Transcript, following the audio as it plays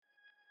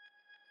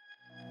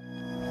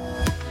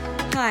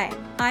Hi,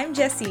 I'm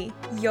Jessie,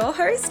 your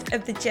host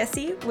of the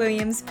Jessie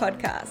Williams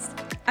podcast.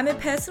 I'm a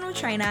personal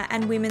trainer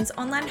and women's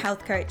online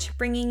health coach,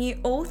 bringing you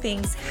all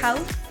things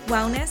health,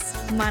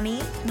 wellness, money,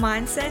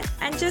 mindset,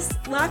 and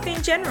just life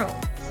in general.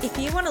 If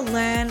you want to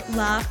learn,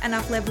 laugh, and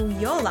up-level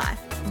your life,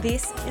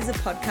 this is a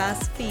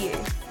podcast for you.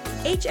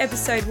 Each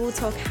episode will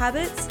talk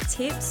habits,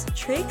 tips,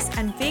 tricks,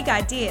 and big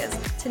ideas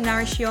to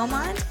nourish your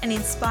mind and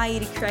inspire you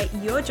to create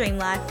your dream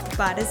life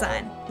by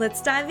design.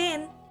 Let's dive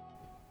in.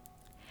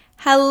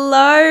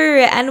 Hello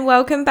and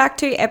welcome back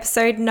to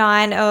episode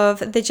 9 of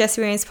the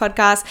Jessie Williams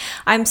podcast.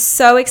 I'm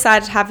so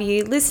excited to have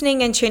you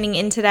listening and tuning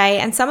in today,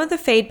 and some of the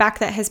feedback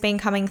that has been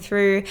coming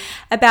through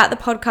about the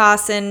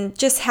podcast and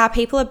just how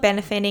people are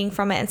benefiting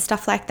from it and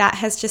stuff like that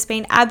has just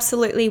been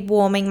absolutely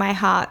warming my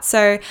heart.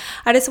 So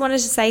I just wanted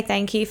to say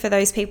thank you for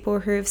those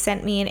people who have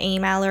sent me an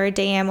email or a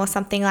DM or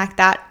something like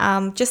that,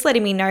 just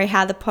letting me know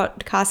how the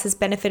podcast has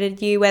benefited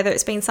you, whether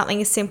it's been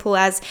something as simple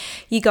as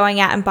you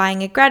going out and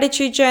buying a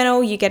gratitude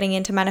journal, you getting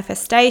into manifestation,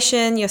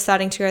 you're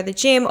starting to go to the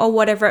gym, or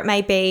whatever it may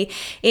be.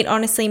 It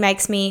honestly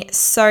makes me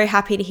so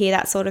happy to hear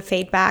that sort of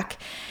feedback.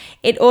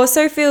 It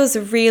also feels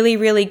really,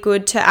 really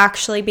good to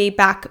actually be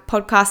back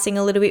podcasting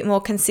a little bit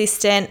more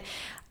consistent.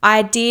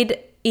 I did,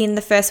 in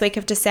the first week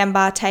of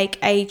December, take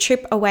a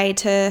trip away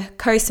to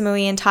Koh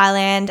Samui in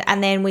Thailand,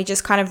 and then we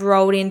just kind of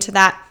rolled into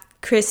that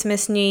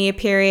Christmas, New Year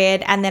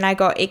period, and then I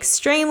got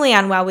extremely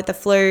unwell with the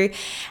flu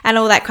and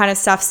all that kind of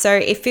stuff. So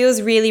it feels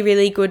really,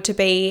 really good to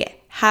be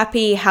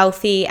happy,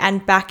 healthy,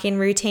 and back in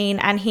routine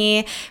and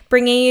here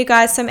bringing you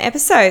guys some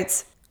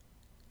episodes.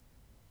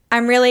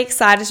 I'm really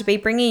excited to be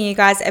bringing you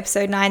guys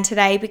episode 9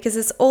 today because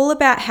it's all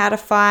about how to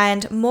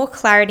find more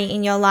clarity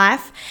in your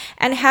life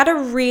and how to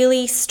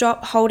really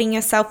stop holding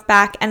yourself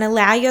back and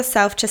allow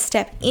yourself to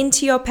step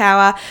into your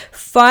power,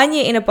 find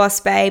your inner boss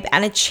babe,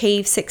 and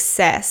achieve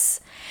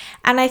success.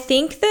 And I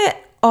think that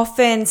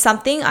often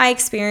something I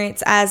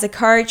experience as a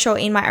coach or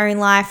in my own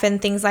life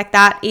and things like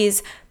that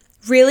is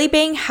really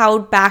being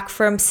held back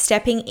from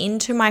stepping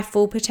into my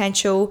full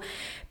potential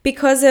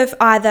because of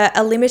either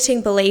a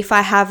limiting belief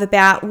I have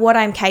about what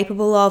I'm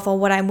capable of or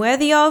what I'm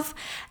worthy of,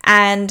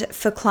 and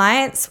for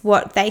clients,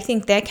 what they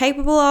think they're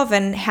capable of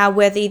and how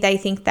worthy they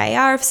think they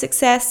are of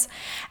success,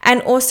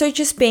 and also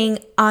just being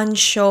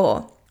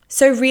unsure.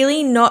 So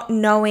really not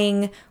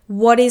knowing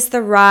what is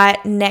the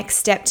right next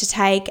step to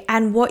take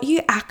and what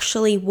you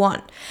actually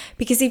want.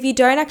 Because if you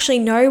don't actually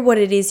know what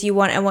it is you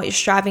want and what you're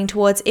striving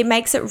towards, it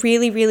makes it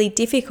really, really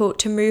difficult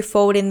to move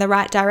forward in the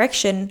right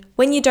direction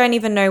when you don't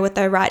even know what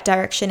the right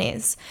direction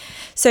is.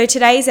 So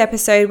today's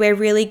episode, we're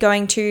really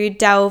going to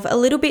delve a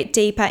little bit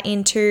deeper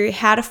into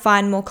how to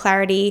find more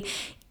clarity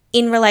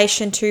in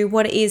relation to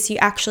what it is you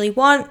actually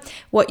want,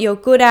 what you're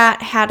good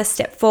at, how to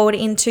step forward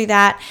into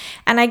that,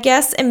 and I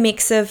guess a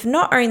mix of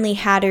not only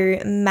how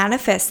to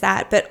manifest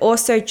that, but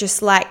also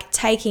just like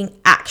taking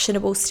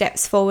actionable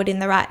steps forward in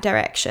the right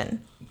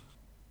direction.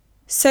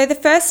 So the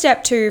first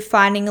step to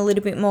finding a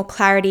little bit more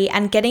clarity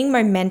and getting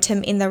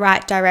momentum in the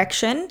right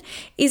direction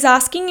is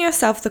asking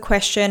yourself the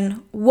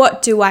question,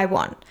 what do I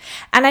want?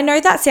 And I know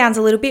that sounds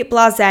a little bit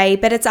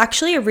blasé, but it's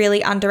actually a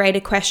really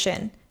underrated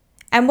question.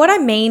 And what I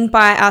mean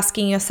by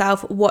asking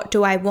yourself, what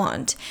do I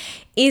want?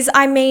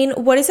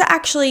 What is it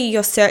actually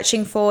you're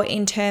searching for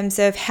in terms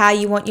of how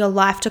you want your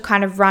life to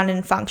kind of run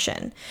and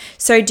function?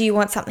 So do you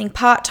want something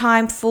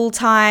part-time,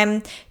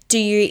 full-time? Do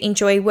you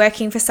enjoy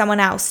working for someone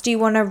else? Do you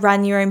want to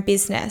run your own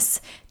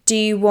business? Do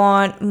you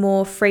want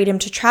more freedom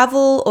to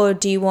travel, or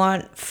do you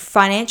want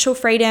financial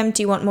freedom?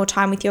 Do you want more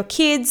time with your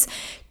kids?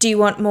 Do you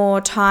want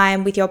more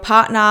time with your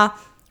partner?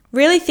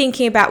 Really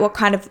thinking about what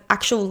kind of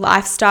actual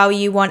lifestyle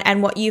you want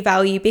and what you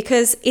value,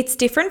 because it's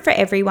different for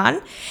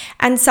everyone.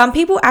 And some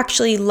people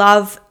actually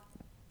love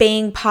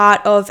being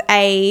part of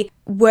a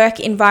work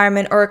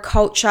environment or a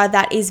culture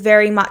that is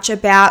very much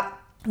about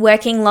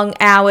working long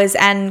hours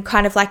and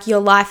kind of like your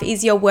life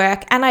is your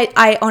work. And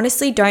I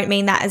honestly don't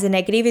mean that as a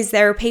negative.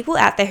 There are people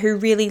out there who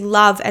really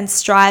love and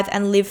strive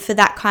and live for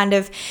that kind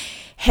of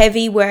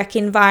heavy work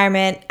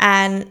environment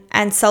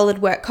and solid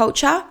work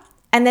culture.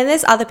 And then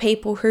there's other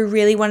people who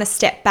really want to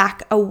step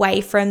back away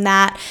from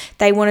that.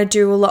 They want to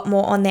do a lot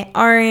more on their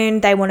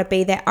own. They want to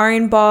be their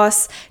own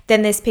boss.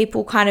 Then there's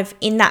people kind of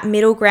in that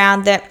middle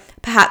ground that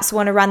perhaps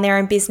want to run their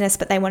own business,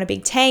 but they want a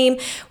big team.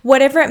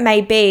 Whatever it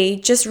may be,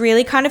 just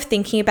really kind of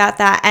thinking about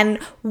that. And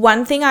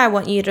one thing I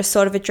want you to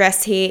sort of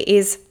address here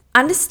is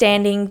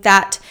understanding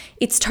that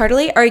it's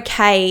totally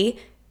okay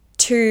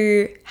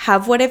to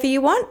have whatever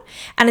you want,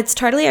 and it's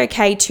totally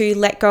okay to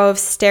let go of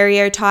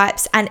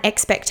stereotypes and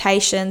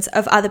expectations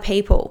of other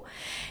people.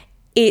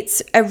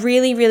 It's a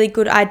really, really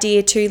good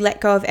idea to let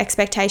go of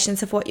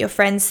expectations of what your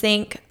friends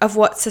think, of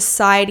what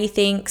society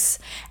thinks,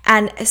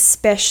 and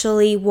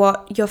especially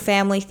what your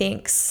family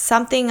thinks.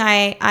 Something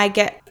I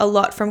get a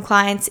lot from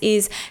clients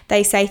is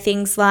they say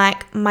things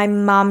like, my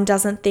mum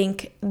doesn't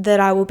think that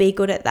I will be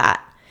good at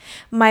that.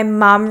 My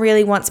mum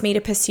really wants me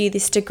to pursue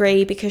this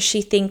degree because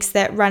she thinks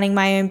that running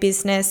my own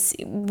business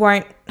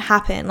won't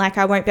happen. Like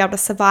I won't be able to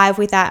survive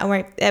with that.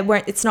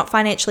 It's not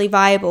financially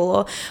viable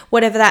or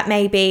whatever that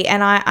may be.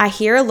 And I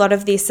hear a lot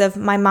of this of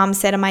my mum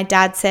said and my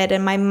dad said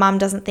and my mum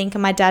doesn't think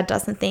and my dad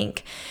doesn't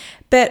think.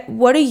 But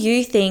what do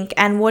you think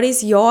and what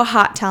is your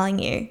heart telling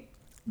you?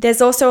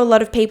 There's also a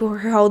lot of people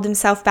who hold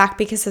themselves back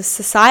because of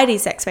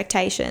society's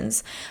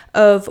expectations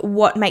of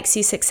what makes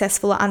you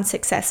successful or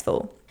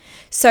unsuccessful.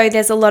 So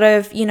there's a lot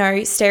of,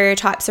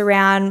 stereotypes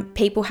around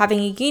people having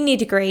a uni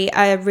degree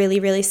are really,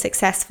 really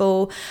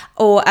successful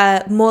or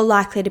are more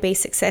likely to be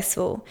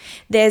successful.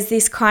 There's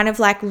this kind of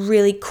like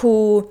really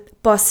cool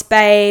boss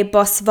babe,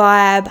 boss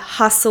vibe,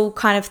 hustle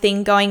kind of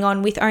thing going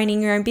on with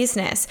owning your own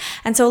business.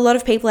 And so a lot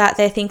of people out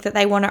there think that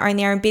they want to own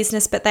their own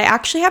business, but they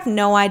actually have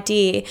no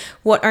idea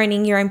what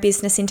owning your own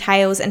business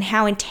entails and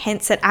how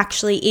intense it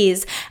actually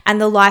is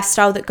and the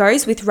lifestyle that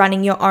goes with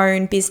running your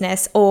own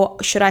business,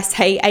 or should I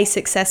say a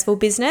successful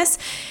business.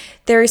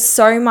 There is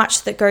so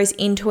much that goes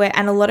into it,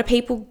 and a lot of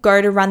people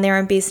go to run their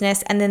own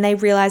business and then they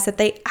realize that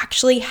they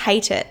actually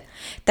hate it.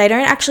 They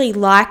don't actually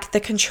like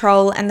the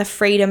control and the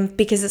freedom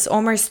because it's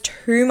almost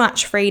too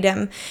much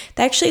freedom.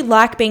 They actually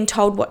like being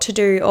told what to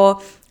do,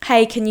 or,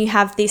 hey, can you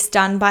have this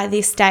done by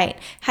this date?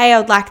 Hey, I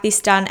would like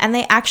this done. And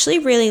they actually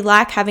really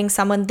like having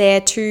someone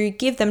there to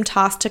give them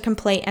tasks to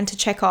complete and to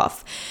check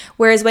off.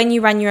 Whereas when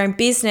you run your own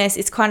business,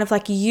 it's kind of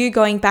like you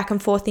going back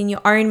and forth in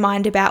your own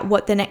mind about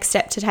what the next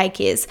step to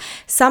take is.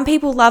 Some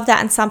people love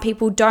that and some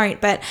people don't.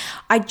 But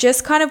I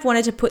just kind of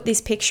wanted to put this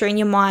picture in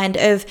your mind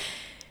of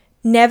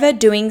never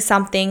doing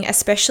something,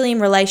 especially in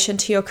relation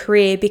to your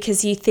career,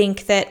 because you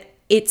think that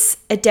it's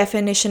a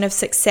definition of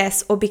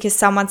success or because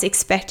someone's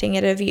expecting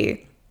it of you.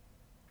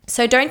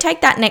 So don't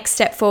take that next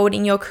step forward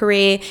in your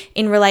career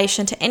in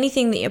relation to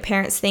anything that your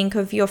parents think,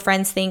 of your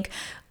friends think,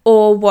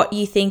 or what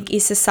you think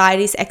is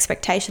society's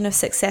expectation of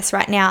success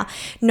right now.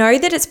 Know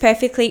that it's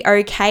perfectly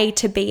okay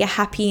to be a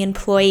happy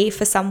employee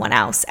for someone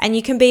else, and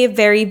you can be a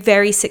very,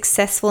 very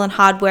successful and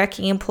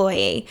hardworking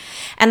employee.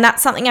 And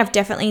that's something I've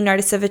definitely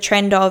noticed of a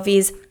trend of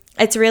is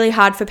it's really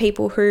hard for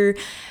people who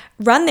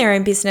run their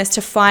own business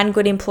to find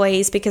good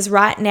employees, because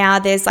right now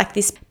there's like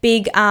this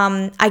big,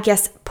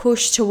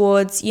 push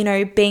towards,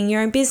 being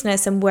your own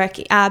business and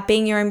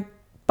being your own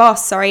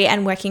boss,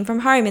 and working from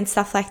home and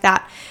stuff like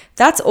that.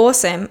 That's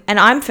awesome. And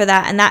I'm for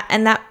that.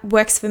 And that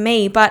works for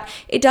me, but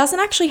it doesn't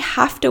actually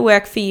have to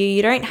work for you.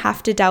 You don't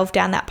have to delve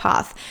down that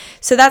path.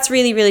 So that's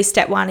really, really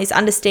step one, is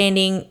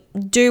understanding,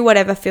 do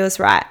whatever feels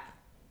right.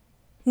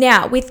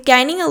 Now, with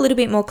gaining a little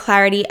bit more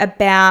clarity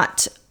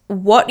about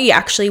what you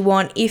actually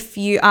want, if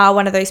you are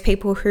one of those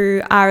people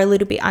who are a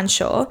little bit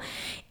unsure,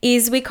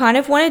 is we kind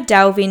of want to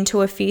delve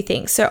into a few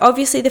things. So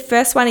obviously the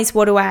first one is,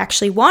 what do I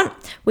actually want,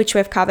 which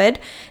we've covered.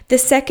 The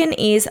second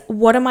is,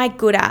 what am I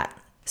good at?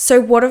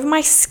 So what are my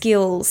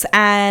skills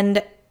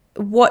and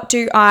what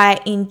do I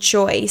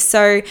enjoy?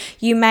 So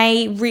you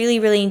may really,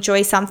 really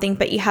enjoy something,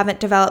 but you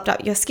haven't developed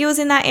up your skills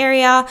in that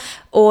area,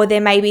 or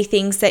there may be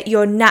things that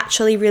you're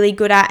naturally really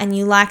good at and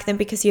you like them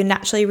because you're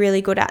naturally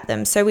really good at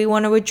them. So we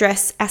want to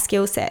address our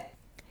skill set.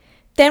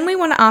 Then we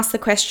want to ask the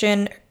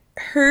question,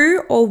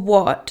 who or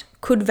what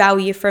could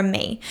value from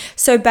me?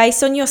 So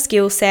based on your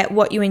skill set,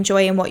 what you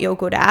enjoy and what you're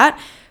good at,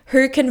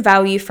 who can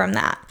value from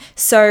that?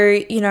 So,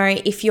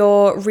 if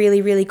you're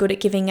really, really good at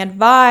giving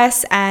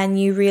advice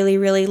and you really,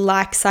 really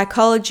like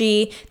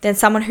psychology, then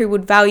someone who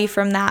would value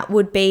from that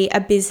would be a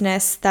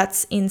business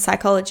that's in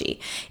psychology.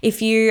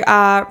 If you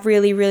are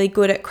really, really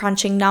good at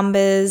crunching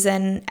numbers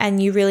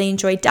and you really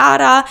enjoy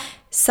data,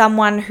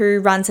 someone who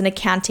runs an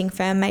accounting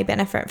firm may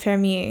benefit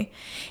from you.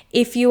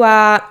 If you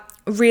are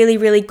really,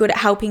 really good at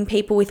helping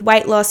people with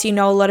weight loss, you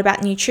know a lot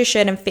about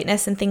nutrition and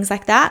fitness and things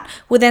like that,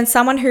 well then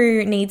someone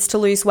who needs to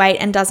lose weight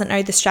and doesn't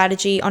know the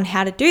strategy on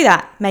how to do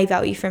that may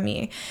value from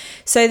you.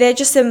 So they're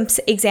just some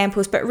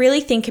examples, but really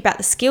think about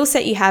the skill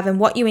set you have and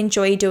what you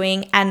enjoy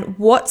doing and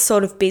what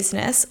sort of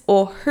business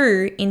or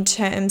who in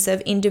terms of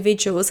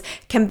individuals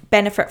can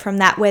benefit from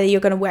that, whether you're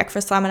going to work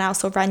for someone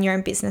else or run your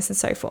own business and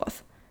so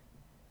forth.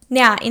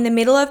 Now, in the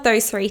middle of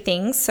those three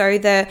things, so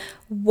the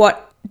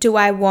what do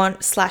I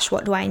want /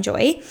 what do I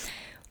enjoy,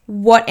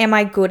 what am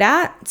I good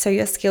at, so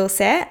your skill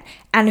set,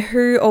 and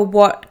who or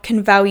what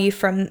can value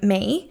from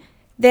me,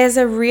 there's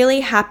a really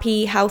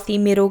happy, healthy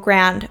middle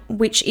ground,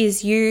 which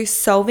is you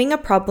solving a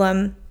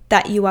problem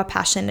that you are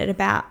passionate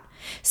about.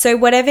 So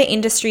whatever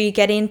industry you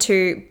get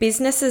into,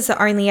 businesses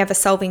are only ever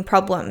solving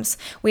problems.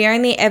 We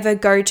only ever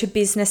go to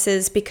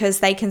businesses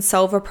because they can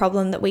solve a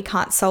problem that we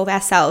can't solve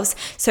ourselves.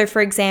 So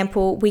for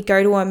example, we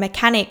go to a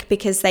mechanic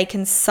because they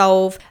can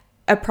solve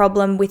a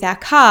problem with our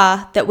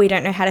car that we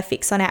don't know how to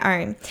fix on our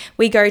own.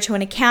 We go to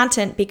an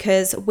accountant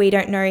because we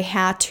don't know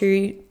how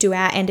to do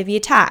our end of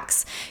year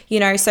tax.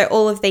 So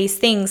all of these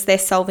things, they're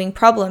solving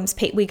problems.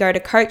 We go to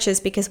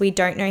coaches because we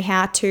don't know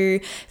how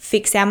to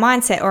fix our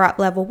mindset or up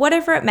level,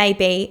 whatever it may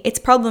be, it's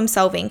problem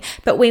solving.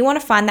 But we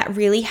want to find that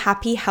really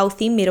happy,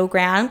 healthy middle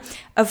ground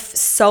of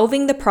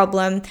solving the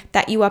problem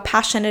that you are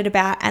passionate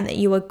about and that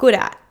you are good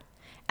at.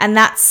 And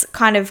that's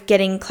kind of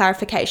getting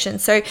clarification.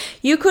 So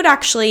you could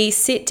actually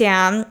sit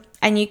down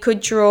and you could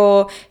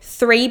draw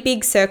 3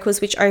 big circles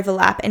which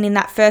overlap. And in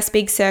that first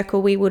big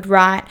circle, we would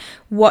write,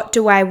 what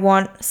do I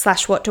want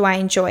 / what do I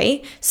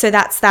enjoy? So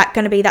that's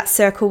going to be that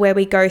circle where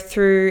we go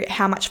through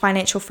how much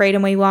financial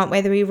freedom we want,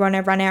 whether we want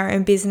to run our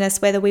own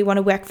business, whether we want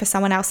to work for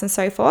someone else, and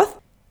so forth.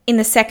 In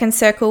the second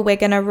circle, we're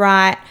going to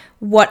write,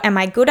 what am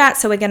I good at?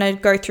 So we're going to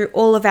go through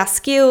all of our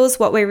skills,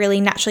 what we're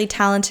really naturally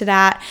talented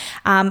at.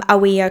 Are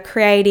we a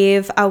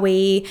creative? Are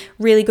we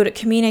really good at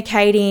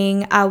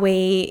communicating? Are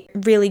we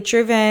really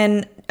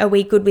driven? Are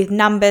we good with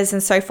numbers,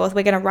 and so forth?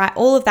 We're going to write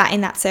all of that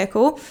in that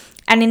circle.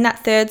 And in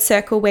that third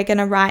circle, we're going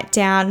to write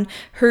down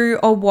who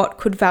or what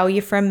could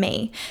value from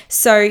me.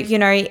 So,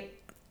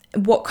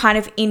 what kind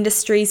of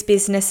industries,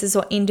 businesses,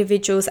 or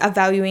individuals are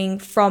valuing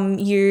from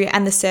you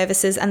and the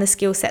services and the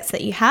skill sets that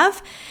you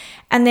have.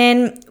 And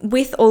then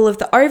with all of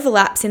the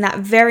overlaps in that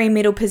very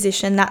middle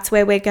position, that's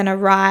where we're going to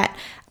write,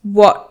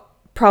 what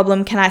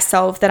problem can I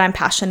solve that I'm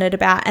passionate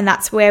about? And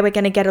that's where we're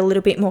going to get a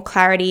little bit more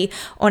clarity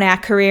on our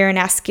career and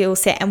our skill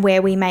set and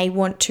where we may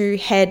want to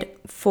head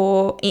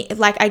for,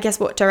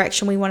 what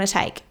direction we want to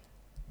take.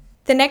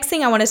 The next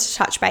thing I wanted to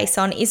touch base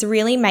on is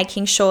really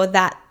making sure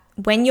that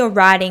when you're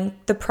writing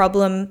the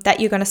problem that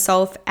you're going to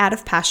solve out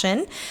of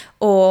passion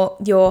or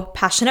your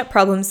passionate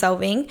problem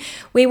solving,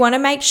 we want to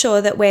make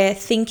sure that we're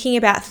thinking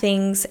about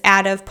things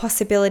out of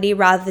possibility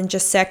rather than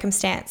just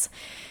circumstance.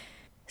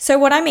 So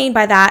what I mean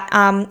by that,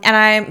 and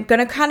I'm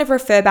going to kind of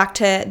refer back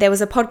to, there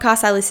was a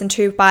podcast I listened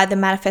to by the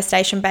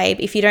Manifestation Babe.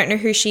 If you don't know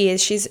who she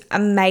is, she's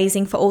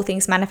amazing for all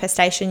things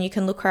manifestation. You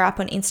can look her up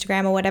on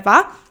Instagram or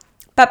whatever.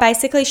 But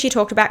basically she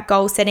talked about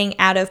goal setting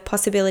out of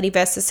possibility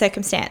versus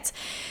circumstance.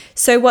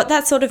 So what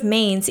that sort of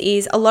means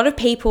is a lot of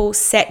people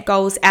set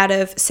goals out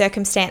of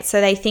circumstance. So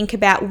they think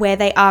about where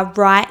they are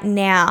right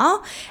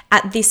now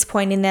at this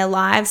point in their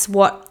lives,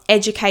 what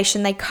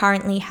education they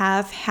currently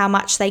have, how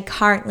much they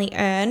currently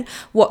earn,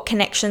 what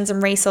connections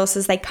and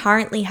resources they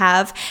currently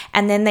have,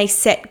 and then they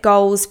set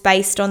goals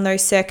based on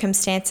those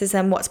circumstances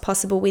and what's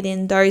possible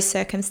within those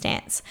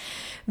circumstances.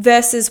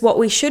 Versus what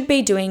we should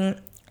be doing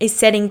is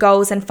setting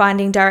goals and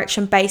finding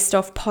direction based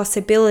off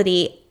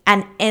possibility,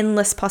 an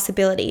endless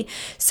possibility.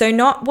 So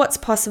not what's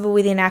possible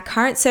within our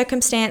current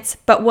circumstance,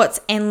 but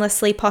what's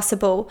endlessly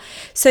possible.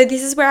 So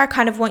this is where I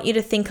kind of want you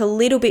to think a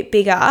little bit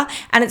bigger.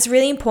 And it's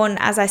really important,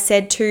 as I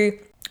said, to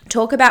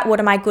talk about what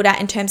am I good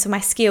at in terms of my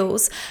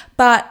skills,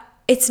 but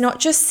it's not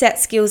just set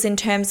skills in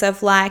terms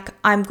of like,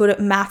 I'm good at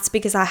maths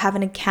because I have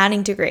an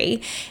accounting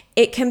degree.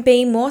 It can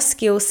be more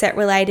skill set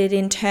related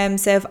in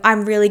terms of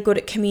I'm really good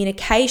at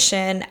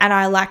communication and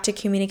I like to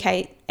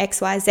communicate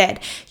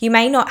XYZ. You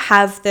may not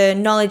have the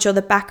knowledge or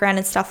the background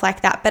and stuff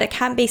like that, but it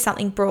can be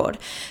something broad.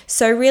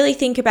 So really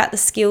think about the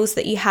skills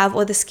that you have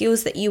or the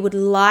skills that you would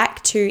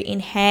like to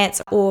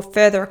enhance or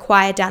further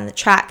acquire down the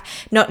track,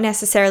 not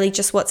necessarily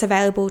just what's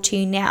available to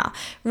you now.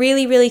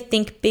 Really, really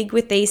think big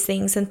with these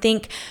things and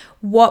think,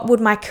 what would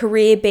my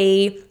career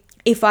be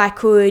if I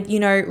could,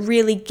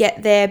 really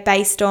get there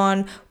based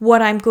on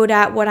what I'm good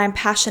at, what I'm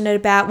passionate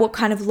about, what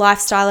kind of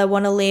lifestyle I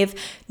want to live,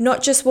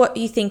 not just what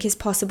you think is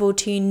possible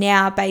to you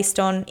now based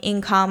on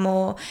income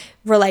or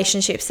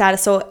relationship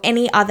status or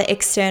any other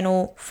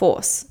external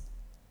force.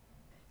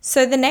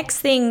 So the next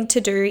thing to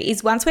do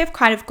is, once we've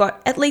kind of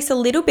got at least a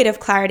little bit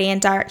of clarity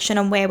and direction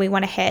on where we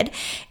want to head,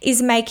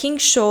 is making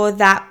sure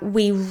that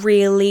we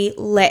really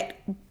let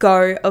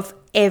go of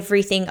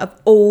everything, of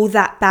all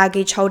that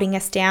baggage holding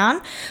us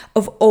down,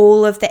 of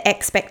all of the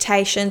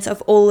expectations,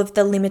 of all of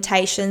the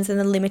limitations and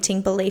the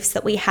limiting beliefs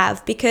that we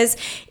have. Because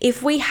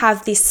if we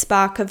have this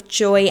spark of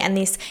joy and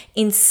this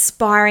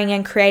inspiring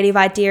and creative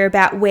idea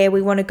about where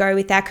we want to go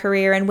with our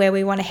career and where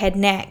we want to head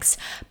next,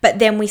 but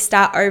then we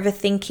start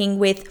overthinking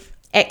with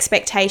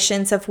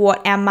expectations of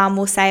what our mum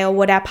will say or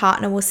what our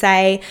partner will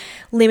say,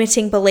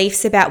 limiting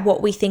beliefs about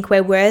what we think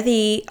we're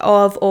worthy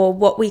of or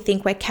what we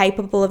think we're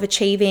capable of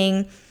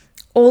achieving,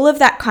 all of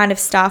that kind of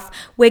stuff,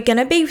 we're going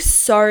to be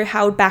so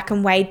held back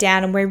and weighed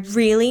down, and we're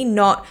really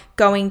not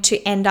going to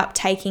end up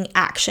taking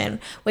action.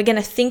 We're going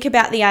to think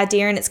about the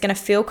idea and it's going to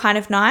feel kind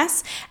of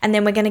nice, and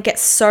then we're going to get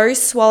so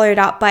swallowed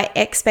up by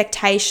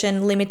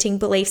expectation, limiting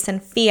beliefs,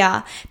 and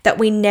fear that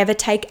we never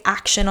take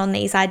action on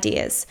these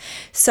ideas.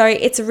 So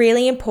it's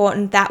really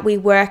important that we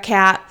work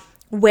out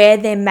where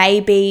there may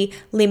be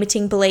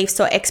limiting beliefs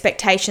or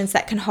expectations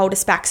that can hold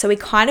us back. So we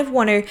kind of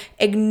want to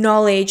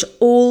acknowledge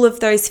all of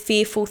those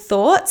fearful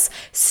thoughts,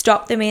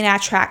 stop them in our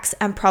tracks,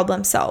 and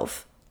problem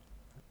solve.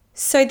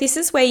 So this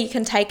is where you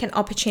can take an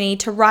opportunity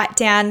to write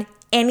down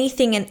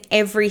anything and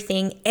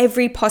everything,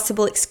 every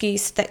possible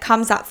excuse that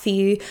comes up for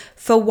you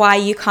for why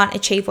you can't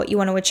achieve what you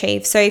want to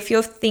achieve. So if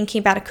you're thinking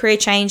about a career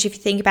change, if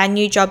you think about a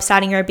new job,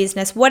 starting your own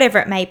business, whatever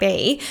it may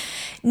be,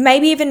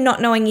 maybe even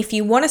not knowing if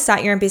you want to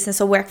start your own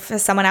business or work for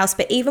someone else,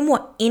 but even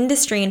what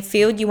industry and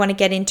field you want to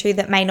get into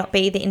that may not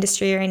be the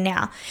industry you're in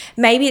now.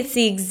 Maybe it's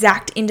the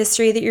exact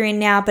industry that you're in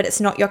now, but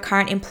it's not your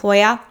current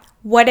employer.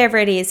 Whatever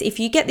it is, if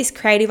you get this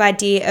creative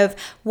idea of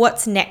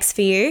what's next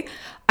for you,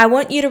 I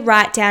want you to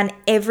write down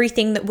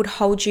everything that would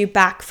hold you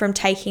back from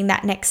taking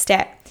that next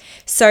step.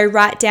 So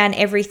write down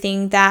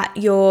everything that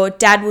your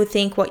dad would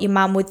think, what your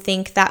mum would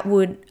think that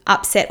would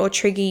upset or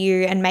trigger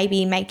you and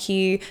maybe make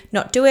you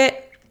not do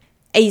it.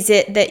 Is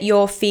it that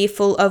you're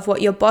fearful of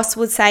what your boss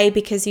would say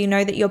because you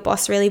know that your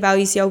boss really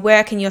values your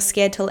work and you're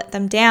scared to let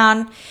them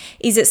down?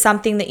 Is it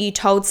something that you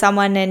told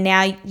someone and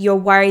now you're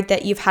worried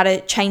that you've had a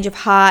change of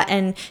heart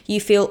and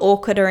you feel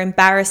awkward or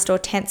embarrassed or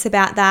tense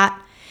about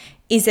that?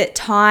 Is it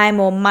time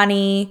or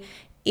money?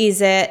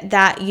 Is it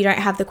that you don't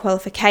have the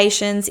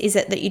qualifications? Is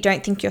it that you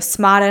don't think you're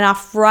smart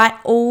enough? Write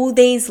all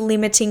these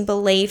limiting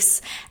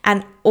beliefs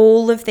and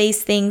all of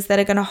these things that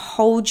are going to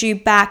hold you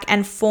back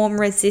and form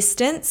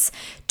resistance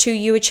to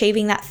you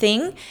achieving that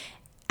thing,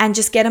 and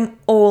just get them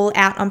all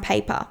out on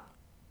paper.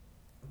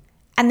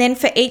 And then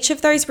for each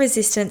of those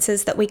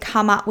resistances that we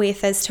come up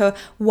with as to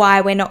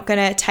why we're not going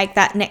to take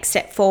that next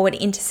step forward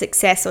into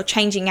success or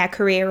changing our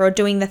career or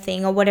doing the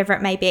thing or whatever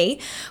it may be,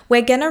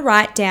 we're going to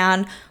write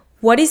down,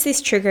 what is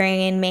this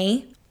triggering in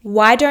me?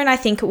 Why don't I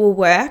think it will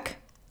work?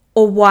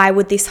 Or why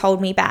would this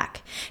hold me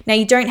back? Now,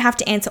 you don't have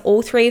to answer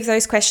all three of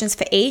those questions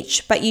for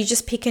each, but you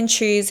just pick and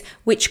choose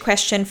which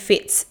question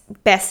fits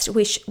best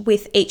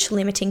with each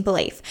limiting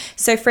belief.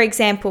 So for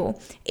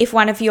example, if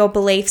one of your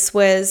beliefs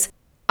was,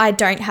 I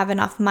don't have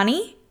enough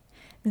money,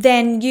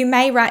 then you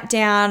may write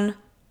down,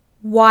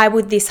 why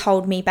would this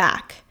hold me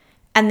back?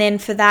 And then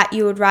for that,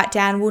 you would write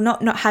down, well,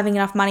 not having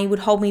enough money would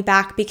hold me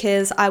back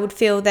because I would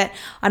feel that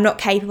I'm not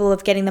capable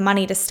of getting the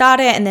money to start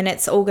it, and then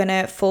it's all going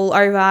to fall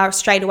over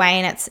straight away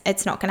and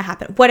it's not going to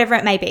happen, whatever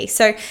it may be.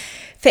 So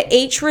for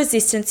each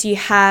resistance you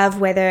have,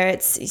 whether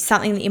it's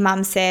something that your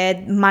mum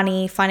said,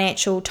 money,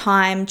 financial,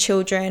 time,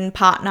 children,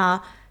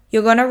 partner,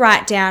 you're going to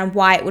write down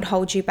why it would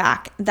hold you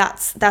back.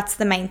 That's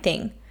the main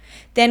thing.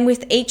 Then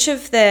with each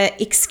of the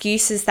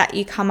excuses that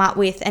you come up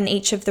with and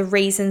each of the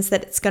reasons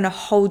that it's going to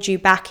hold you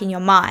back in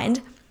your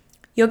mind,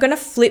 you're going to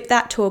flip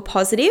that to a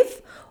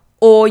positive,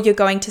 or you're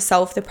going to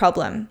solve the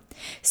problem.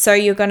 So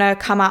you're going to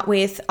come up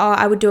with, oh,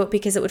 I would do it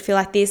because it would feel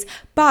like this,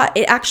 but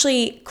it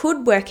actually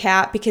could work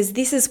out because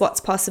this is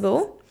what's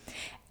possible.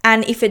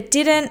 And if it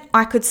didn't,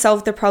 I could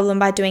solve the problem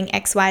by doing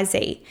X, Y,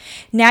 Z.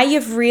 Now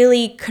you've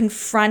really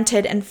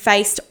confronted and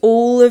faced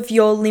all of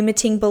your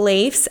limiting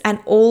beliefs and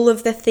all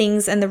of the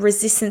things and the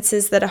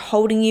resistances that are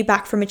holding you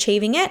back from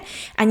achieving it.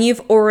 And you've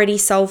already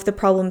solved the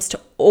problems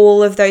to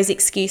all of those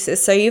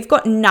excuses. So you've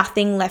got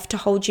nothing left to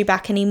hold you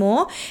back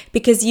anymore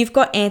because you've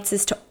got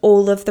answers to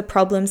all of the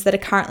problems that are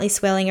currently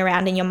swirling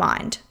around in your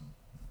mind.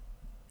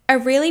 A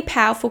really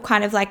powerful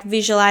kind of like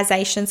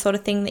visualization sort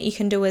of thing that you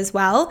can do as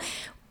well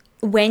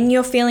when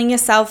you're feeling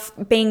yourself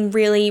being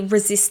really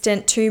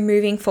resistant to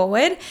moving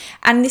forward.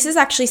 And this is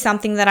actually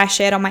something that I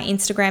shared on my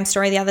Instagram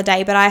story the other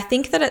day, but I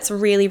think that it's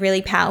really,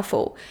 really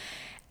powerful.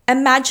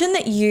 Imagine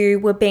that you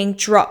were being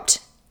dropped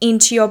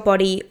into your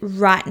body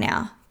right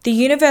now. The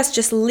universe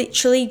just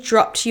literally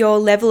dropped your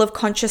level of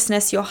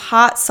consciousness, your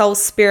heart, soul,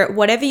 spirit,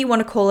 whatever you want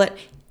to call it,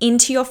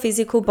 into your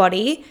physical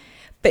body,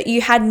 but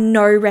you had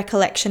no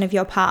recollection of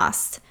your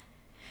past.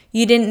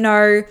 You didn't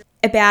know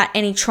about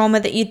any trauma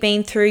that you'd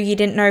been through. You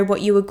didn't know what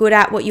you were good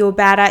at, what you were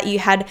bad at. You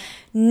had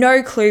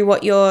no clue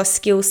what your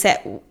skill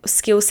set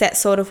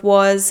sort of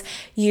was.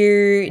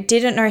 You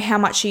didn't know how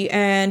much you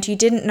earned. You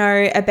didn't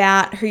know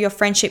about who your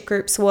friendship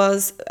groups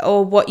was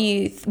or what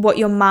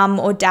your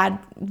mum or dad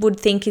would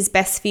think is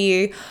best for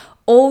you.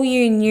 All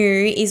you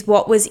knew is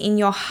what was in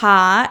your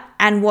heart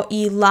and what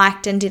you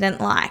liked and didn't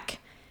like.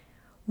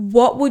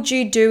 What would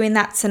you do in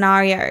that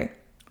scenario?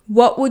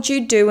 What would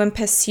you do and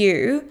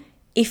pursue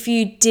if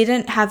you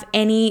didn't have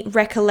any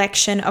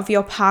recollection of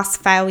your past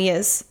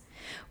failures?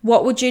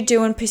 What would you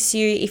do and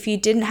pursue if you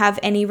didn't have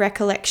any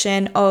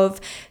recollection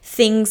of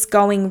things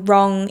going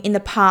wrong in the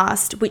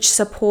past which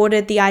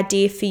supported the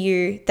idea for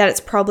you that it's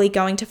probably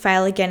going to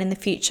fail again in the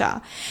future?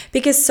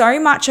 Because so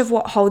much of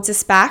what holds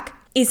us back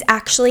is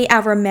actually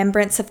our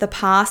remembrance of the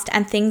past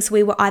and things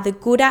we were either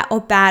good at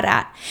or bad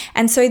at.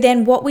 And so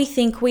then what we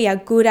think we are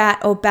good at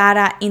or bad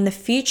at in the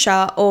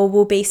future or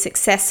will be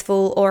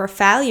successful or a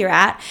failure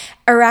at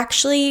are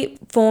actually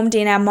formed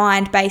in our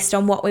mind based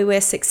on what we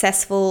were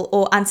successful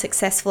or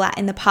unsuccessful at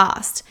in the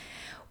past.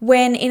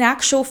 When in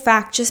actual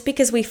fact, just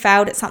because we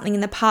failed at something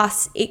in the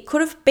past, it could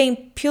have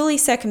been purely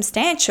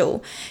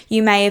circumstantial.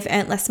 You may have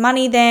earned less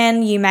money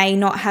then, you may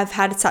not have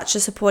had such a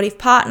supportive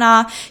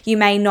partner, you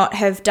may not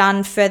have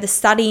done further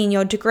study in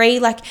your degree.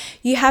 Like,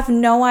 you have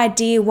no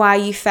idea why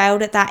you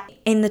failed at that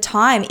in the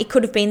time. It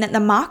could have been that the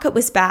market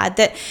was bad,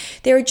 that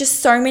there are just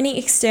so many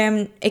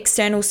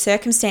external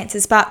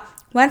circumstances. But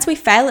once we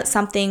fail at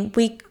something,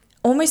 we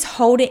almost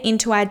hold it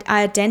into our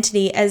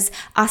identity as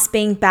us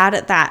being bad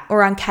at that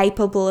or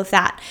incapable of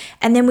that.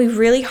 And then we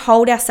really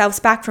hold ourselves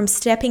back from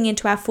stepping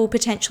into our full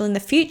potential in the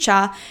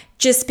future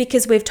just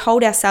because we've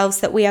told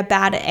ourselves that we are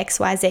bad at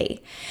XYZ.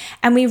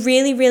 And we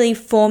really, really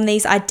form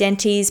these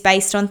identities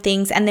based on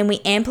things, and then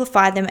we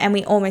amplify them and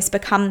we almost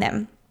become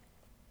them.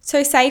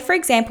 So say, for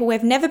example,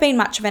 we've never been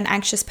much of an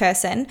anxious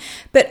person,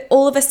 but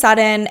all of a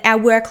sudden our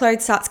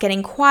workload starts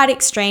getting quite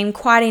extreme,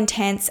 quite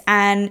intense,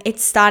 and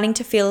it's starting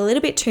to feel a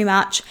little bit too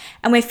much,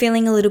 and we're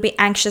feeling a little bit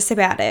anxious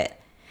about it.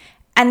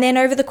 And then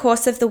over the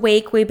course of the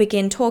week, we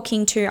begin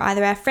talking to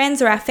either our friends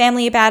or our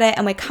family about it,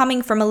 and we're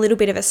coming from a little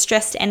bit of a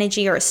stressed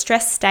energy or a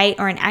stressed state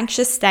or an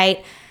anxious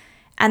state.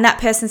 And that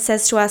person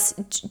says to us,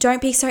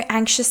 don't be so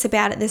anxious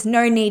about it. There's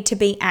no need to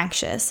be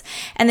anxious.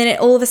 And then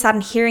all of a sudden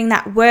hearing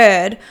that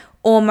word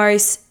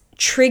almost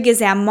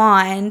triggers our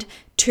mind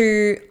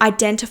to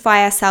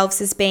identify ourselves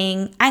as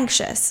being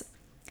anxious.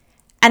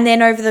 And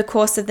then over the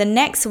course of the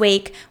next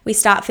week, we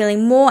start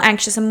feeling more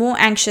anxious,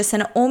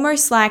 and it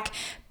almost like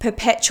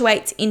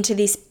perpetuates into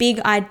this big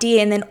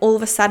idea. And then all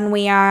of a sudden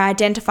we are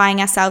identifying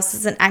ourselves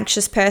as an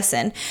anxious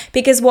person.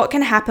 Because what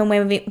can happen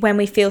when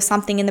we feel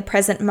something in the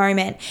present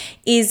moment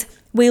is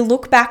we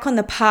look back on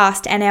the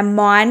past and our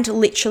mind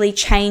literally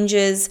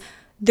changes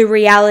the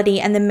reality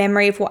and the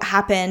memory of what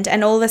happened.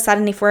 And all of a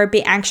sudden, if we're a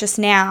bit anxious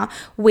now,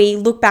 we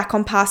look back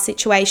on past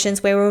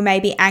situations where we were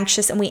maybe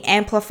anxious and we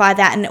amplify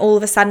that. And all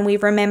of a sudden we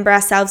remember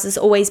ourselves as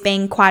always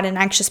being quite an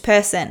anxious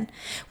person.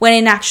 When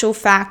in actual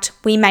fact,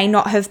 we may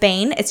not have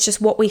been. It's just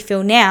what we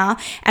feel now.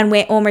 And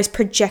we're almost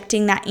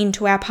projecting that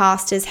into our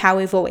past as how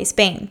we've always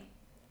been.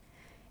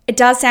 It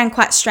does sound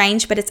quite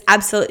strange, but it's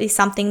absolutely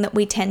something that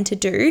we tend to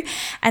do.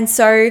 And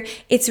so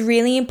it's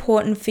really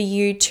important for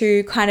you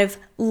to kind of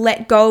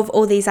let go of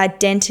all these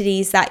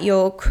identities that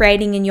you're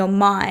creating in your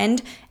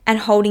mind and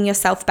holding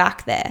yourself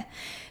back there.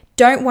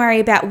 Don't worry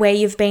about where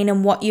you've been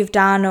and what you've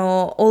done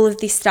or all of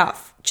this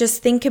stuff.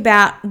 Just think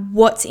about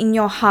what's in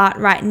your heart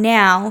right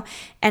now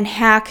and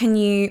how can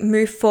you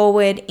move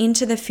forward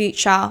into the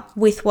future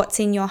with what's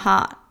in your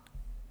heart.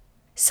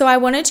 So I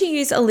wanted to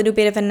use a little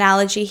bit of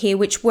analogy here,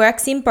 which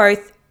works in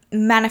both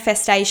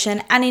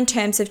manifestation and in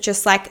terms of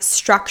just like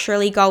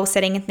structurally goal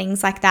setting and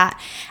things like that,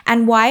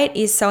 and why it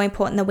is so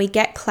important that we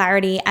get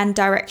clarity and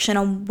direction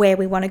on where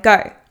we want to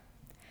go.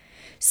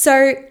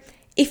 So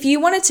if you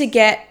wanted to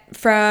get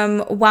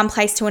from one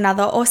place to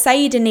another, or say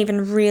you didn't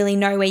even really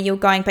know where you're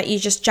going, but you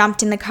just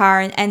jumped in the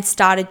car and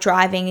started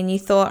driving and you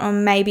thought, oh,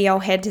 maybe I'll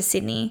head to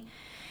Sydney.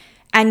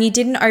 And you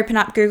didn't open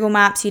up Google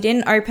Maps, you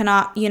didn't open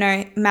up,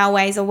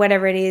 Mailways or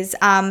whatever it is,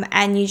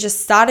 and you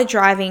just started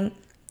driving.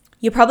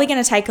 You're probably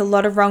going to take a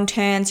lot of wrong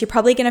turns. You're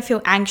probably going to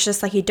feel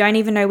anxious, like you don't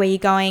even know where you're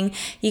going.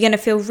 You're going to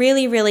feel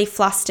really, really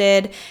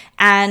flustered,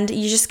 and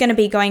you're just going to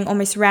be going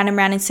almost round and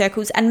round in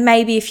circles. And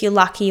maybe if you're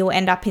lucky, you'll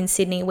end up in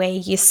Sydney where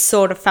you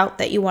sort of felt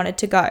that you wanted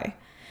to go.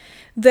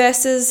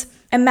 Versus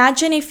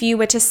imagine if you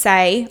were to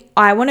say,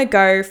 I want to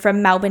go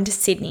from Melbourne to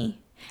Sydney.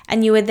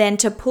 And you were then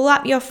to pull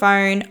up your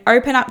phone,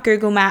 open up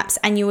Google Maps,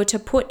 and you were to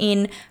put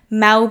in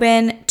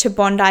Melbourne to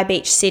Bondi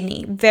Beach,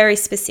 Sydney. Very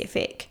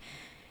specific.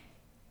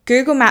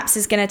 Google Maps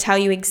is going to tell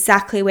you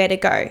exactly where to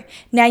go.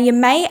 Now, you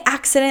may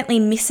accidentally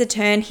miss a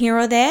turn here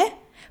or there,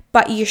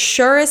 but you're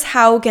sure as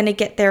hell going to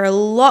get there a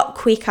lot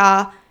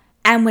quicker,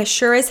 and we're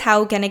sure as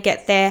hell going to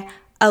get there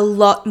a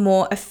lot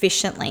more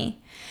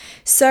efficiently.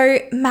 So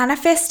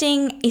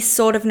manifesting is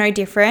sort of no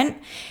different.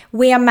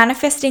 We are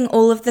manifesting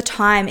all of the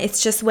time.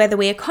 It's just whether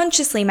we are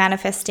consciously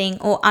manifesting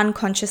or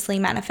unconsciously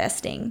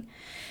manifesting.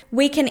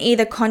 We can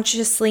either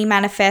consciously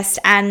manifest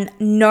and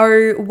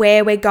know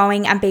where we're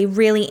going and be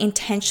really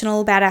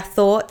intentional about our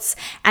thoughts.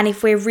 And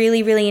if we're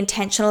really, really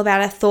intentional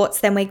about our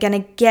thoughts, then we're going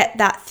to get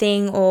that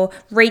thing or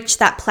reach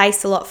that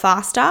place a lot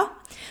faster.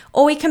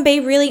 Or we can be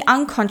really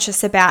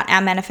unconscious about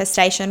our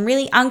manifestation,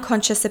 really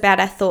unconscious about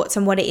our thoughts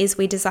and what it is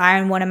we desire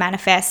and want to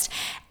manifest.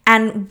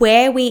 And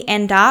where we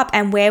end up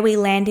and where we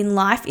land in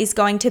life is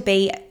going to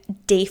be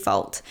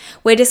default.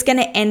 We're just going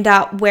to end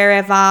up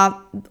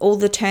wherever all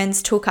the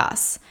turns took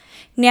us.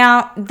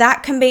 Now,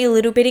 that can be a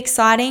little bit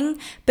exciting,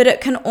 but it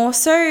can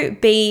also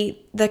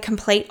be the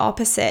complete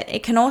opposite.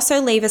 It can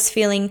also leave us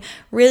feeling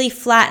really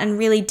flat and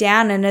really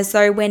down, and as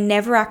though we're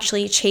never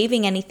actually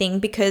achieving anything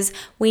because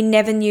we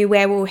never knew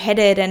where we were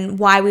headed and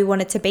why we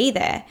wanted to be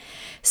there.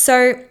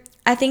 So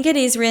I think it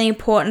is really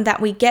important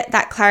that we get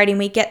that clarity and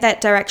we get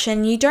that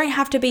direction. You don't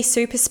have to be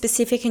super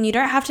specific and you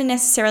don't have to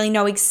necessarily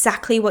know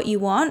exactly what you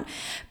want,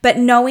 but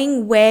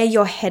knowing where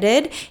you're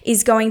headed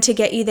is going to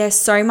get you there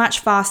so much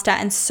faster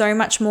and so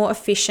much more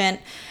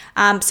efficient.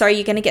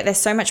 You're going to get there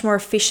so much more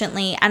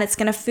efficiently, and it's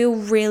going to feel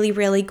really,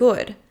 really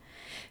good.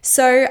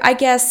 So I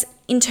guess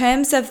in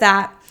terms of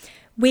that,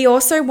 we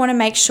also want to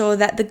make sure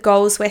that the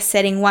goals we're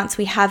setting once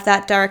we have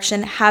that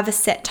direction have a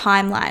set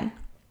timeline.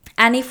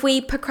 And if we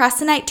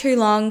procrastinate too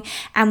long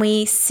and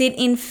we sit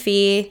in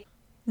fear,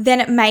 then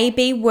it may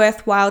be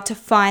worthwhile to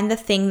find the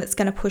thing that's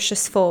going to push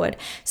us forward.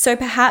 So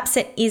perhaps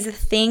it is a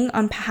thing,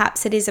 and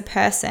perhaps it is a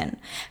person.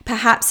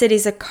 Perhaps it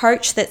is a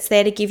coach that's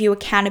there to give you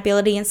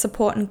accountability and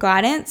support and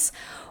guidance.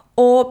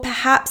 Or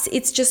perhaps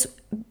it's just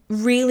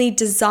really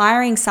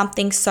desiring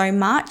something so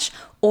much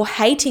or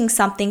hating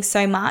something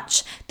so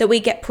much that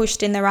we get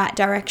pushed in the right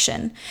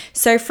direction.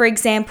 So for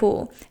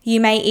example, you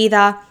may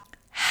either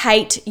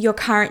hate your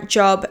current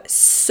job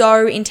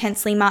so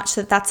intensely much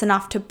that that's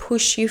enough to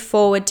push you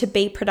forward to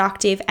be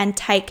productive and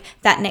take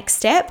that next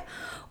step.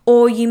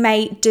 or you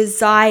may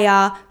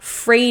desire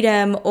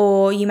freedom,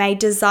 or you may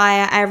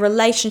desire a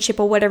relationship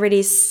or whatever it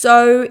is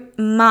so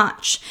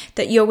much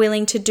that you're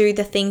willing to do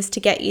the things to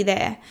get you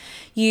there.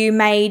 You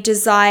may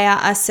desire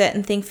a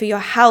certain thing for your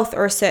health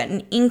or a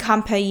certain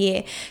income per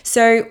year.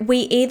 So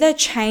we either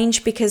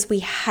change because we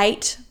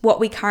hate what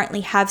we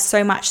currently have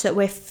so much that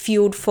we're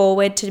fueled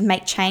forward to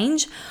make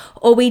change,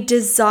 or we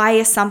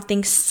desire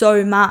something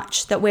so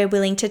much that we're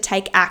willing to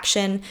take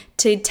action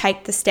to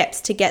take the steps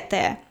to get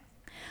there.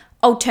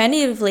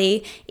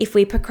 Alternatively, if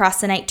we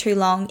procrastinate too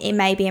long, it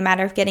may be a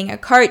matter of getting a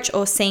coach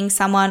or seeing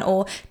someone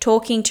or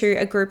talking to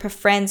a group of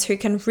friends who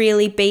can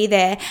really be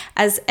there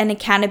as an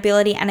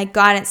accountability and a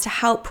guidance to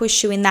help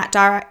push you in that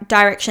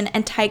direction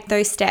and take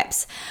those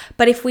steps.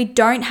 But if we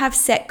don't have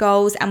set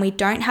goals and we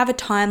don't have a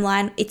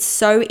timeline, it's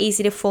so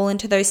easy to fall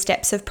into those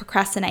steps of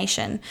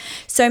procrastination.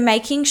 So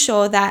making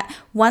sure that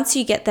once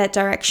you get that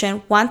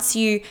direction, once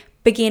you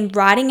begin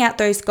writing out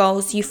those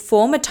goals, you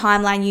form a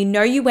timeline, you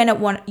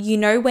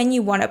know when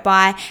you want it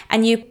by,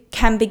 and you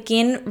can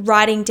begin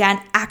writing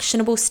down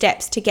actionable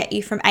steps to get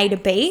you from A to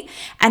B.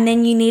 And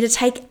then you need to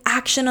take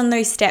action on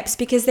those steps,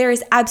 because there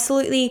is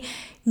absolutely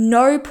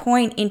no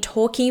point in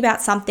talking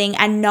about something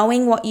and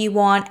knowing what you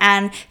want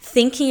and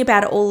thinking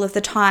about it all of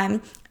the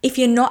time if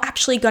you're not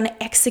actually going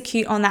to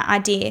execute on that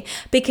idea,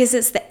 because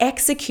it's the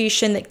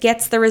execution that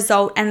gets the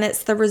result, and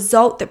it's the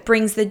result that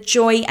brings the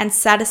joy and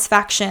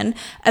satisfaction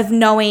of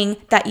knowing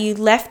that you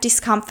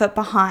left comfort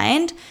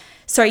behind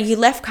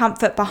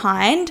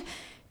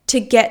to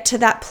get to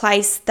that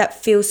place that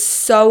feels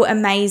so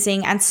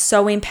amazing and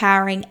so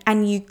empowering,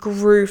 and you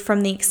grew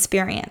from the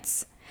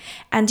experience.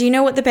 And do you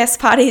know what the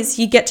best part is?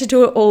 You get to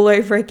do it all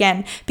over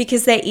again,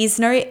 because there is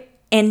no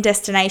end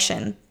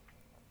destination.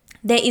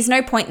 There is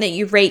no point that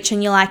you reach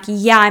and you're like,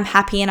 yeah, I'm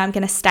happy and I'm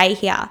going to stay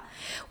here.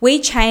 We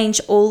change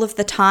all of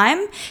the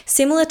time,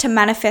 similar to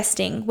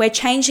manifesting. We're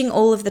changing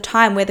all of the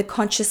time, whether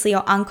consciously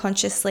or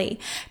unconsciously.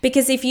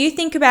 Because if you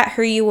think about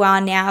who you are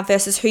now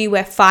versus who you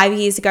were 5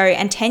 years ago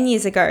and 10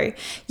 years ago,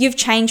 you've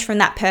changed from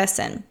that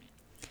person.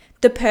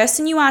 The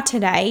person you are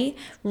today,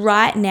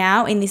 right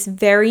now, in this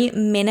very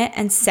minute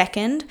and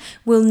second,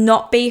 will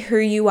not be who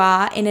you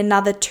are in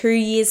another 2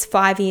 years,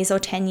 5 years, or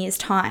 10 years'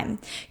 time.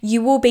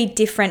 You will be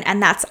different,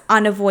 and that's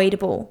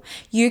unavoidable.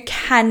 You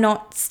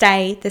cannot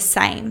stay the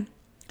same.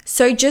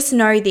 So just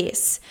know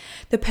this.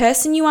 The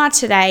person you are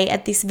today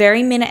at this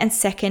very minute and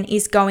second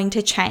is going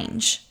to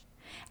change.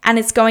 And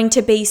it's going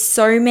to be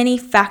so many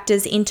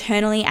factors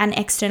internally and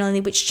externally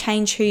which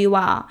change who you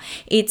are.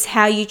 It's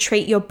how you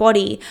treat your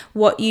body,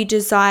 what you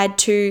decide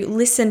to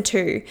listen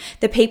to,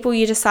 the people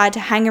you decide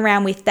to hang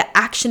around with, the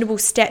actionable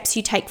steps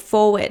you take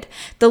forward,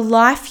 the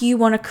life you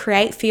want to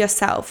create for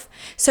yourself.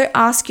 So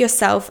ask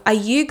yourself, are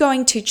you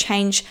going to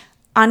change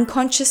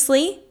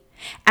unconsciously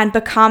and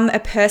become a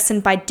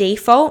person by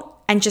default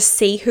and just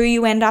see who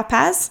you end up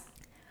as?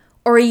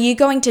 Or are you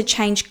going to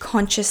change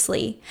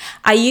consciously?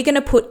 Are you going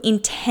to put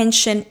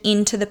intention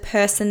into the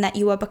person that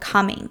you are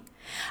becoming?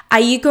 Are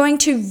you going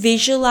to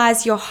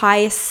visualize your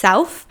highest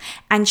self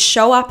and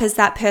show up as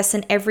that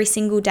person every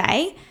single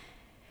day?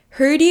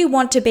 Who do you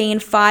want to be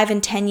in 5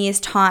 and 10 years'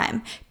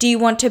 time? Do you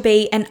want to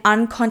be an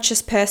unconscious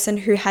person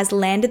who has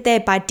landed there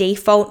by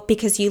default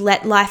because you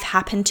let life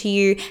happen to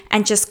you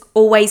and just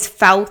always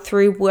fell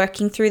through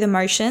working through the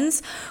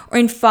motions? Or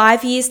in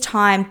 5 years'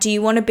 time, do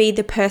you want to be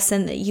the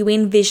person that you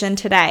envision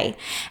today?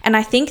 And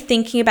I think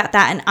thinking about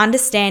that and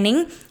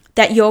understanding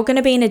that you're going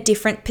to be in a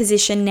different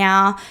position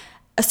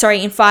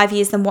in 5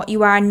 years than what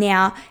you are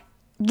now,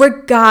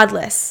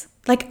 regardless.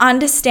 Like,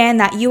 understand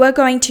that you are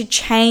going to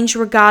change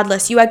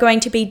regardless. You are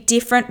going to be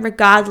different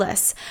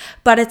regardless.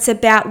 But it's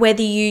about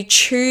whether you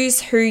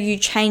choose who you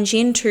change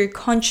into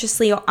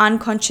consciously or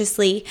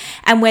unconsciously,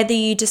 and whether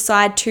you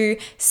decide to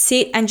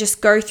sit and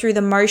just go through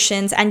the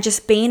motions and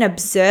just be an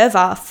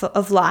observer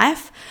of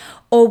life,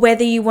 or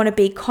whether you want to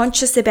be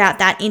conscious about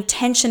that,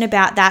 intention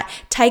about that,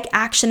 take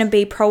action and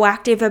be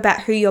proactive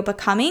about who you're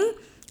becoming,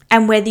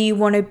 and whether you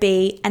want to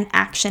be an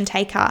action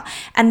taker.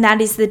 And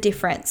that is the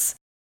difference.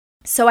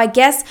 So I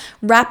guess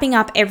wrapping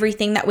up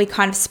everything that we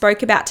kind of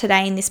spoke about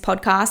today in this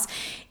podcast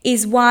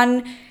is,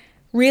 one,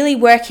 really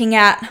working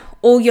out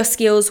all your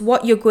skills,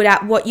 what you're good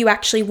at, what you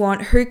actually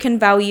want, who can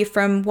value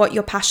from what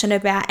you're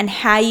passionate about, and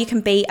how you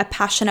can be a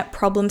passionate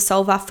problem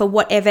solver for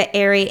whatever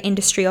area,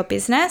 industry, or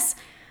business.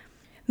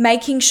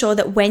 Making sure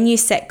that when you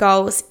set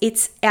goals,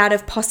 it's out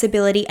of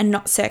possibility and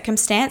not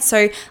circumstance.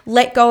 So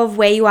let go of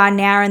where you are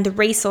now and the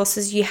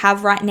resources you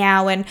have right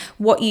now and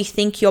what you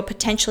think you're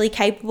potentially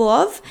capable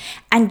of,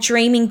 and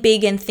dreaming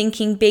big and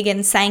thinking big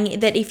and saying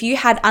that if you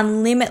had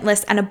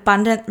unlimitless and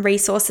abundant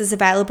resources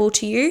available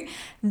to you,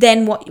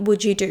 then what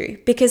would you do?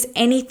 Because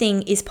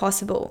anything is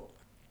possible.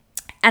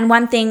 And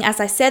one thing, as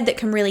I said, that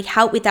can really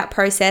help with that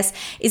process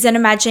is in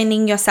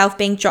imagining yourself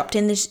being dropped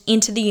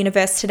into the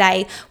universe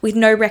today with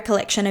no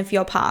recollection of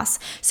your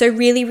past. So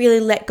really, really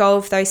let go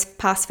of those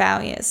past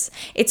failures.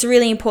 It's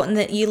really important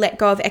that you let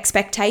go of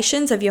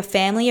expectations of your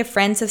family, of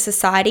friends, of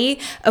society,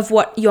 of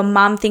what your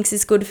mum thinks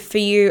is good for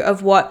you,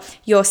 of what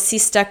your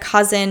sister,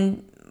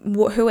 cousin,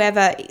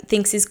 whoever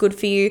thinks is good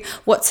for you,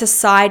 what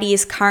society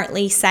is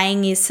currently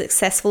saying is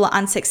successful or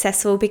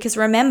unsuccessful, because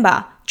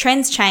remember,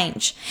 trends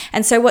change.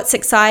 And so what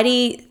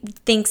society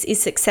thinks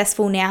is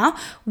successful now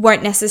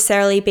won't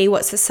necessarily be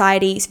what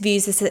society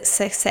views as a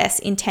success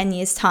in 10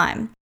 years'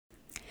 time.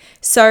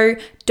 So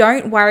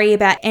don't worry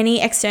about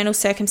any external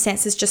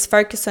circumstances, just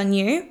focus on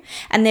you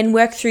and then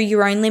work through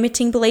your own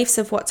limiting beliefs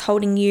of what's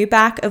holding you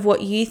back, of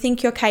what you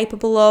think you're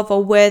capable of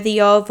or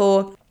worthy of,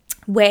 or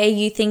where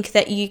you think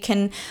that you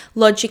can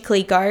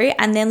logically go,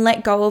 and then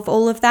let go of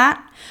all of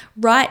that.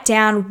 Write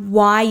down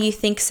why you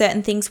think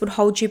certain things would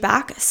hold you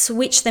back,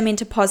 switch them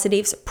into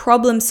positives,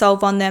 problem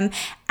solve on them,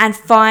 and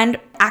find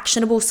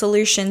actionable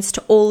solutions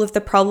to all of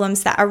the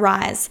problems that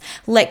arise.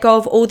 Let go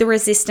of all the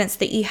resistance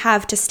that you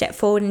have to step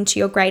forward into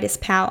your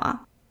greatest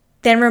power.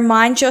 Then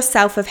remind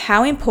yourself of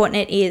how important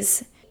it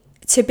is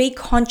to be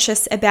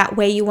conscious about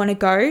where you want to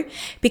go,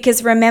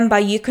 because remember,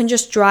 you can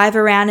just drive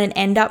around and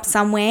end up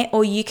somewhere,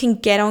 or you can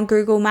get on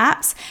Google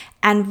Maps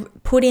and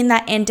put in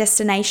that end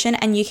destination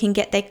and you can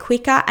get there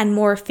quicker and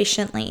more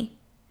efficiently.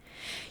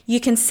 You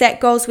can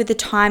set goals with a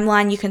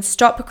timeline, you can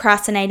stop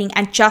procrastinating,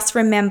 and just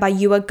remember,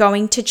 you are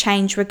going to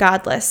change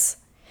regardless.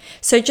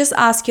 So just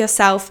ask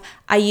yourself,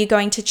 are you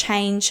going to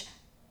change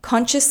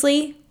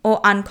consciously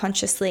or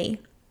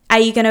unconsciously? Are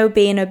you going to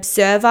be an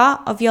observer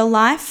of your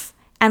life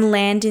and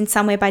land in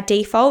somewhere by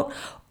default?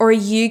 Or are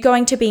you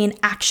going to be an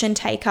action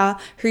taker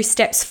who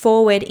steps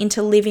forward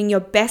into living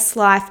your best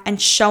life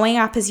and showing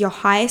up as your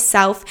highest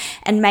self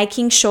and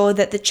making sure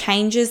that the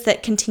changes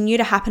that continue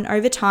to happen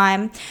over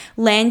time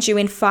land you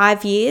in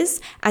 5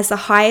 years as the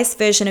highest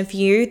version of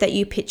you that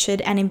you pictured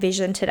and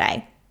envisioned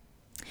today?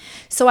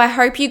 So I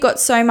hope you got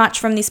so much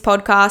from this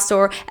podcast,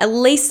 or at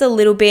least a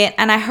little bit,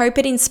 and I hope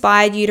it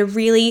inspired you to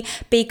really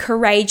be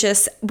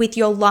courageous with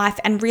your life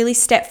and really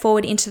step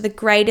forward into the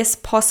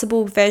greatest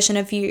possible version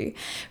of you.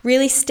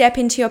 Really step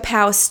into your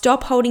power,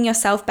 stop holding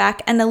yourself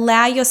back, and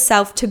allow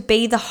yourself to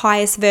be the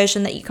highest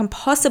version that you can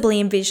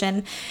possibly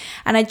envision.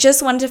 And I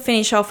just wanted to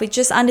finish off with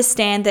just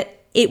understand that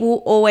it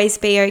will always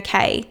be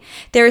okay.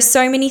 There are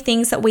so many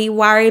things that we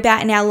worry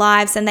about in our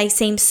lives and they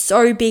seem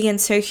so big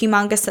and so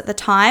humongous at the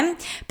time,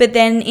 but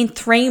then in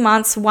 3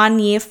 months, 1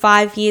 year,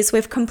 5 years,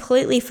 we've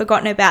completely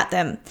forgotten about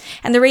them.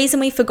 And the reason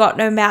we've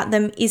forgotten about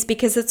them is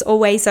because it's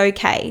always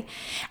okay.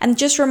 And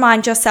just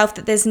remind yourself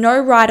that there's no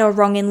right or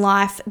wrong in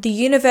life. The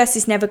universe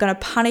is never going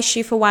to punish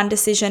you for one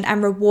decision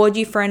and reward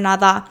you for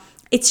another.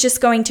 It's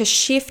just going to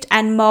shift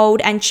and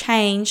mold and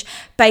change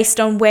based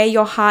on where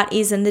your heart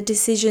is and the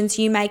decisions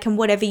you make and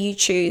whatever you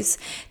choose.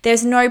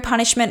 There's no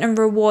punishment and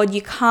reward.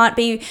 You can't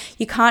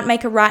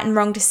make a right and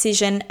wrong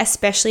decision,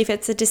 especially if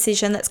it's a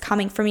decision that's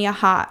coming from your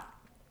heart.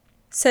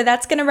 So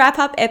that's going to wrap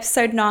up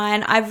episode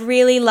 9. I've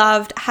really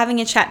loved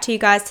having a chat to you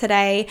guys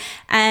today,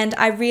 and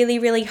I really,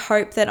 really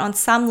hope that on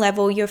some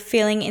level you're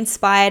feeling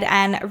inspired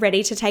and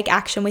ready to take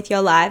action with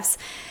your lives.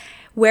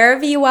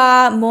 Wherever you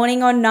are,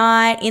 morning or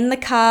night, in the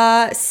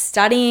car,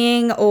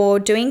 studying or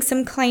doing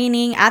some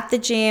cleaning, at the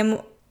gym,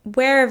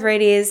 wherever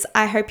it is,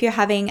 I hope you're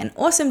having an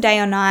awesome day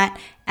or night,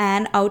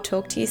 and I'll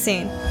talk to you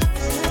soon.